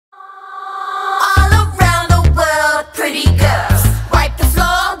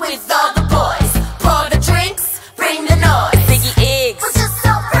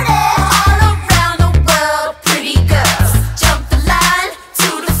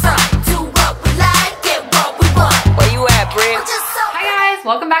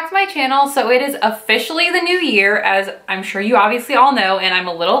channel. So it is officially the new year, as I'm sure you obviously all know, and I'm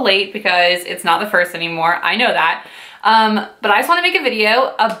a little late because it's not the first anymore. I know that. But I just want to make a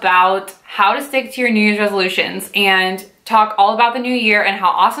video about how to stick to your New Year's resolutions and talk all about the new year and how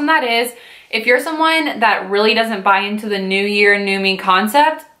awesome that is. If you're someone that really doesn't buy into the new year, new me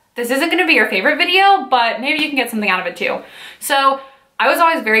concept, this isn't going to be your favorite video, but maybe you can get something out of it too. So I was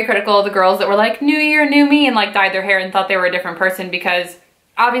always very critical of the girls that were like, new year, new me, and like dyed their hair and thought they were a different person, because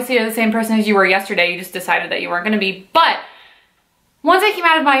obviously you're the same person as you were yesterday. You just decided that you weren't going to be. But once I came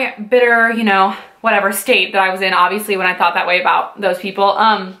out of my bitter, you know, whatever state that I was in, obviously when I thought that way about those people,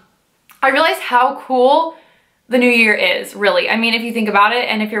 I realized how cool the new year is, really. I mean, if you think about it,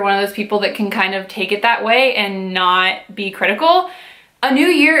 and if you're one of those people that can kind of take it that way and not be critical, a new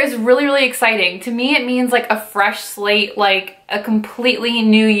year is really, really exciting. To me, it means like a fresh slate, like a completely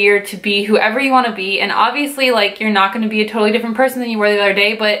new year to be whoever you want to be. And obviously, like, you're not going to be a totally different person than you were the other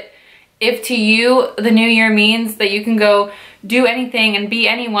day, but if to you the new year means that you can go do anything and be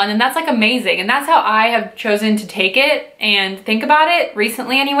anyone, then that's like amazing. And that's how I have chosen to take it and think about it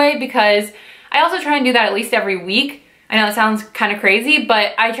recently anyway, because I also try and do that at least every week. I know it sounds kind of crazy,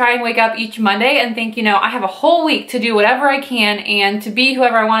 but I try and wake up each Monday and think, you know, I have a whole week to do whatever I can and to be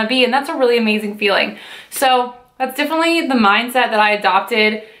whoever I want to be, and that's a really amazing feeling. So that's definitely the mindset that I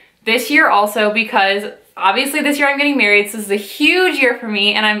adopted this year also, because obviously this year I'm getting married, so this is a huge year for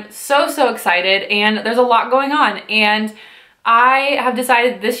me, and I'm so, so excited, and there's a lot going on. And I have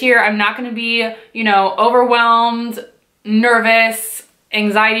decided this year I'm not going to be, you know, overwhelmed, nervous,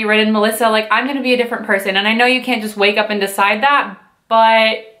 anxiety-ridden Melissa. Like, I'm going to be a different person. And I know you can't just wake up and decide that,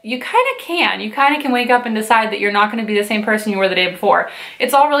 but you kind of can. You kind of can wake up and decide that you're not going to be the same person you were the day before.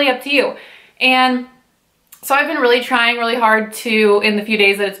 It's all really up to you. And so I've been really trying really hard to, in the few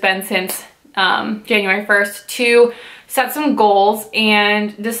days that it's been since January 1st, to set some goals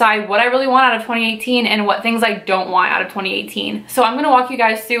and decide what I really want out of 2018 and what things I don't want out of 2018. So I'm going to walk you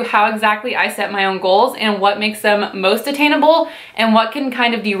guys through how exactly I set my own goals and what makes them most attainable and what can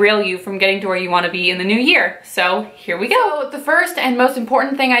kind of derail you from getting to where you want to be in the new year. So here we go. So the first and most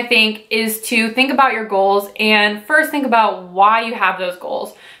important thing, I think, is to think about your goals and first think about why you have those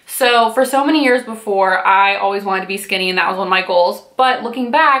goals. So for so many years before, I always wanted to be skinny, and that was one of my goals. But looking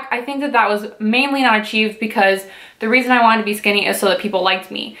back, I think that that was mainly not achieved because the reason I wanted to be skinny is so that people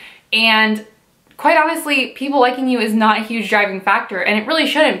liked me. And quite honestly, people liking you is not a huge driving factor, and it really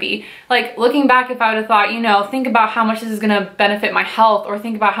shouldn't be. Like, looking back, if I would have thought, you know, think about how much this is going to benefit my health, or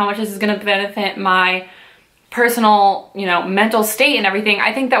think about how much this is going to benefit my personal, you know, mental state and everything,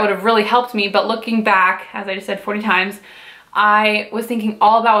 I think that would have really helped me. But looking back, as I just said 40 times, I was thinking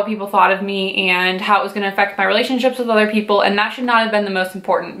all about what people thought of me and how it was going to affect my relationships with other people, and that should not have been the most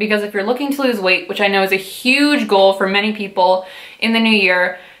important. Because if you're looking to lose weight, which I know is a huge goal for many people in the new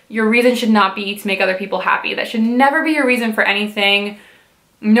year, your reason should not be to make other people happy. That should never be your reason for anything,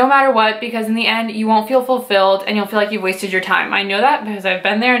 no matter what, because in the end, you won't feel fulfilled and you'll feel like you've wasted your time. I know that because I've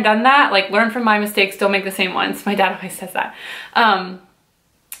been there and done that. Like, learn from my mistakes, don't make the same ones. My dad always says that.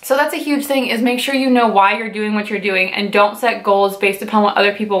 So that's a huge thing, is make sure you know why you're doing what you're doing, and don't set goals based upon what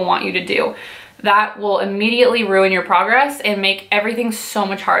other people want you to do. That will immediately ruin your progress and make everything so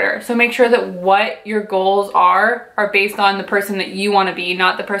much harder. So make sure that what your goals are based on the person that you want to be,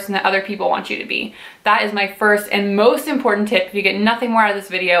 not the person that other people want you to be. That is my first and most important tip. If you get nothing more out of this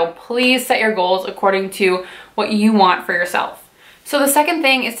video, please set your goals according to what you want for yourself. So the second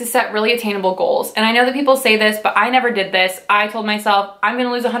thing is to set really attainable goals. And I know that people say this, but I never did this. I told myself, I'm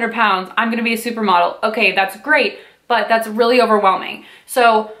gonna lose 100 pounds. I'm gonna be a supermodel. Okay, that's great, but that's really overwhelming.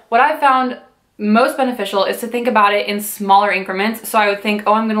 So what I found most beneficial is to think about it in smaller increments. So I would think,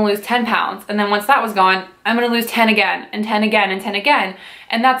 oh, I'm gonna lose 10 pounds. And then once that was gone, I'm gonna lose 10 again, and 10 again, and 10 again.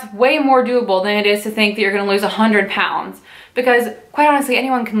 And that's way more doable than it is to think that you're gonna lose 100 pounds. Because quite honestly,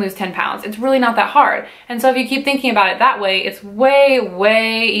 anyone can lose 10 pounds. It's really not that hard. And so if you keep thinking about it that way, it's way,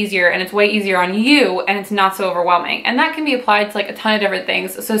 way easier, and it's way easier on you, and it's not so overwhelming. And that can be applied to like a ton of different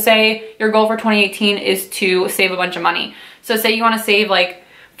things. So say your goal for 2018 is to save a bunch of money. So say you want to save like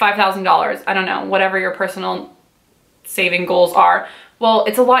 $5,000, I don't know, whatever your personal saving goals are. Well,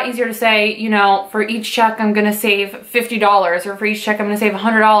 it's a lot easier to say, you know, for each check I'm gonna save $50, or for each check I'm gonna save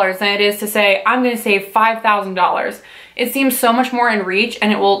 $100, than it is to say I'm gonna save $5,000. It seems so much more in reach,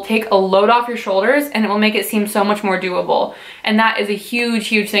 and it will take a load off your shoulders, and it will make it seem so much more doable. And that is a huge,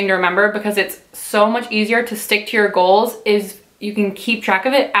 huge thing to remember, because it's so much easier to stick to your goals is you can keep track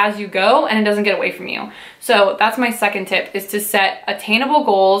of it as you go, and it doesn't get away from you. So that's my second tip, is to set attainable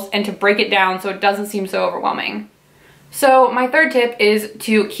goals and to break it down so it doesn't seem so overwhelming. So my third tip is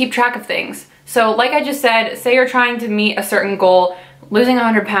to keep track of things. So like I just said, say you're trying to meet a certain goal, losing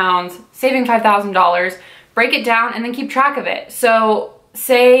 100 pounds, saving $5,000, break it down and then keep track of it. So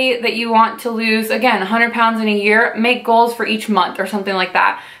say that you want to lose, again, 100 pounds in a year, make goals for each month or something like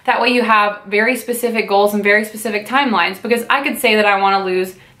that. That way you have very specific goals and very specific timelines, because I could say that I want to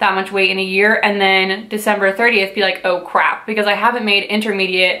lose that much weight in a year and then December 30th be like, oh crap, because I haven't made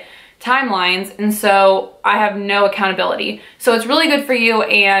intermediate timelines, and so I have no accountability. So it's really good for you,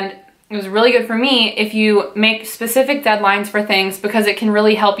 and it was really good for me if you make specific deadlines for things, because it can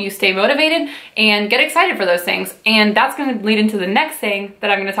really help you stay motivated and get excited for those things. And that's going to lead into the next thing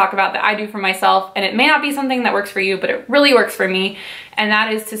that I'm going to talk about that I do for myself. And it may not be something that works for you, but it really works for me. And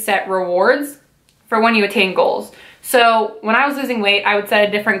that is to set rewards for when you attain goals. So when I was losing weight, I would set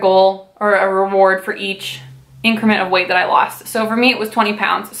a different goal or a reward for each increment of weight that I lost. So for me, it was 20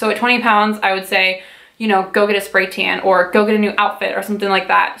 pounds. So at 20 pounds, I would say, you know, go get a spray tan or go get a new outfit or something like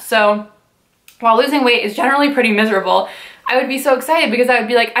that. So while losing weight is generally pretty miserable, I would be so excited because I would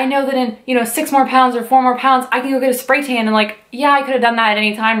be like, I know that in, you know, 6 more pounds or 4 more pounds, I can go get a spray tan. And like, yeah, I could have done that at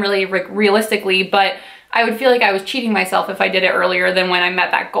any time really realistically, but I would feel like I was cheating myself if I did it earlier than when I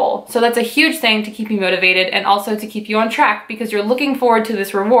met that goal. So that's a huge thing to keep you motivated and also to keep you on track, because you're looking forward to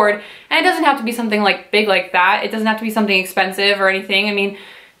this reward. And it doesn't have to be something like big like that. It doesn't have to be something expensive or anything. I mean,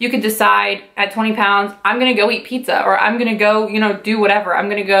 you could decide at 20 pounds, I'm gonna go eat pizza, or I'm gonna go, you know, do whatever. I'm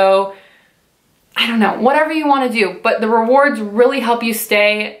gonna go, I don't know, whatever you wanna do. But the rewards really help you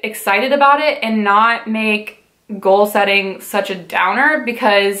stay excited about it and not make goal setting such a downer,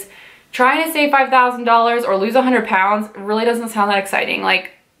 because trying to save $5,000 or lose 100 pounds really doesn't sound that exciting.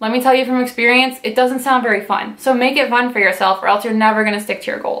 Like, let me tell you from experience, it doesn't sound very fun. So make it fun for yourself, or else you're never gonna stick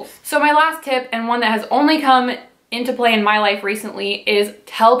to your goals. So my last tip, and one that has only come into play in my life recently, is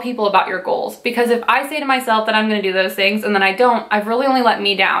tell people about your goals. Because if I say to myself that I'm gonna do those things and then I don't, I've really only let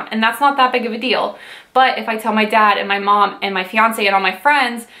me down, and that's not that big of a deal. But if I tell my dad and my mom and my fiance and all my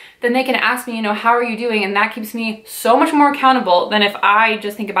friends, then they can ask me, you know, how are you doing? And that keeps me so much more accountable than if I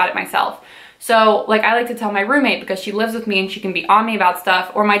just think about it myself. So like, I like to tell my roommate because she lives with me and she can be on me about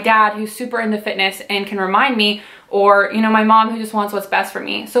stuff, or my dad who's super into fitness and can remind me, or, you know, my mom who just wants what's best for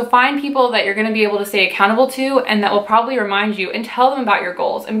me. So find people that you're gonna be able to stay accountable to and that will probably remind you, and tell them about your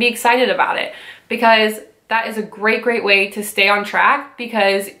goals and be excited about it, because that is a great, great way to stay on track,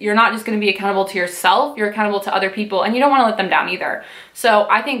 because you're not just gonna be accountable to yourself, you're accountable to other people, and you don't wanna let them down either. So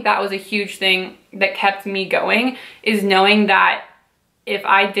I think that was a huge thing that kept me going, is knowing that if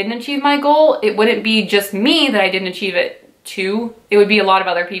I didn't achieve my goal, it wouldn't be just me that I didn't achieve it to, it would be a lot of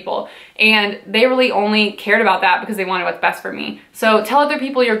other people. And they really only cared about that because they wanted what's best for me. So tell other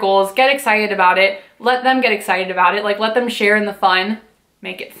people your goals, get excited about it, let them get excited about it, like let them share in the fun,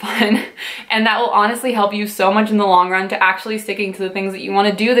 make it fun. And that will honestly help you so much in the long run to actually sticking to the things that you want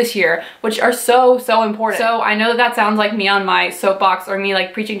to do this year, which are so, so important. So I know that that sounds like me on my soapbox, or me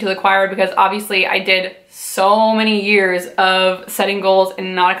like preaching to the choir, because obviously I did so many years of setting goals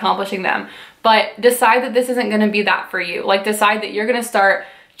and not accomplishing them. But decide that this isn't gonna be that for you. Like, decide that you're gonna start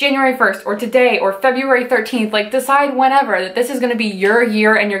January 1st or today or February 13th. Like, decide whenever that this is gonna be your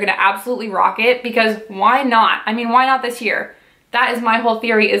year and you're gonna absolutely rock it, because why not? I mean, why not this year? That is my whole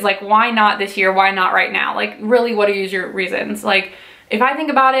theory, is like, why not this year? Why not right now? Like, really, what are your reasons? Like, if I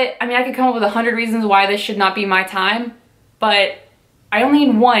think about it, I mean, I could come up with 100 reasons why this should not be my time, but I only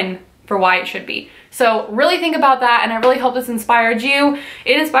need one for why it should be. So really think about that, and I really hope this inspired you.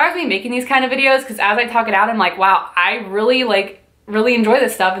 It inspires me making these kind of videos, because as I talk it out, I'm like, wow, I really enjoy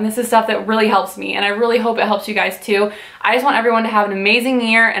this stuff, and this is stuff that really helps me, and I really hope it helps you guys too. I just want everyone to have an amazing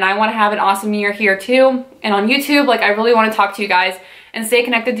year, and I want to have an awesome year here too. And on YouTube, like, I really want to talk to you guys and stay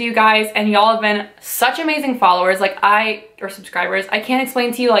connected to you guys, and y'all have been such amazing followers, or subscribers. I can't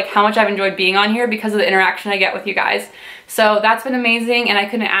explain to you like how much I've enjoyed being on here because of the interaction I get with you guys. So that's been amazing, and I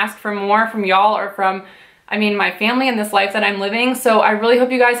couldn't ask for more from y'all, or from, I mean, my family and this life that I'm living. So I really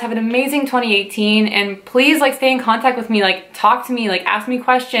hope you guys have an amazing 2018, and please like stay in contact with me, like talk to me, like ask me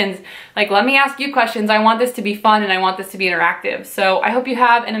questions, like let me ask you questions. I want this to be fun and I want this to be interactive. So I hope you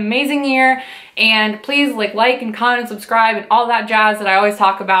have an amazing year, and please like and comment and subscribe and all that jazz that I always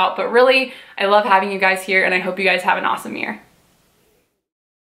talk about. But really, I love having you guys here, and I hope you guys have an awesome year.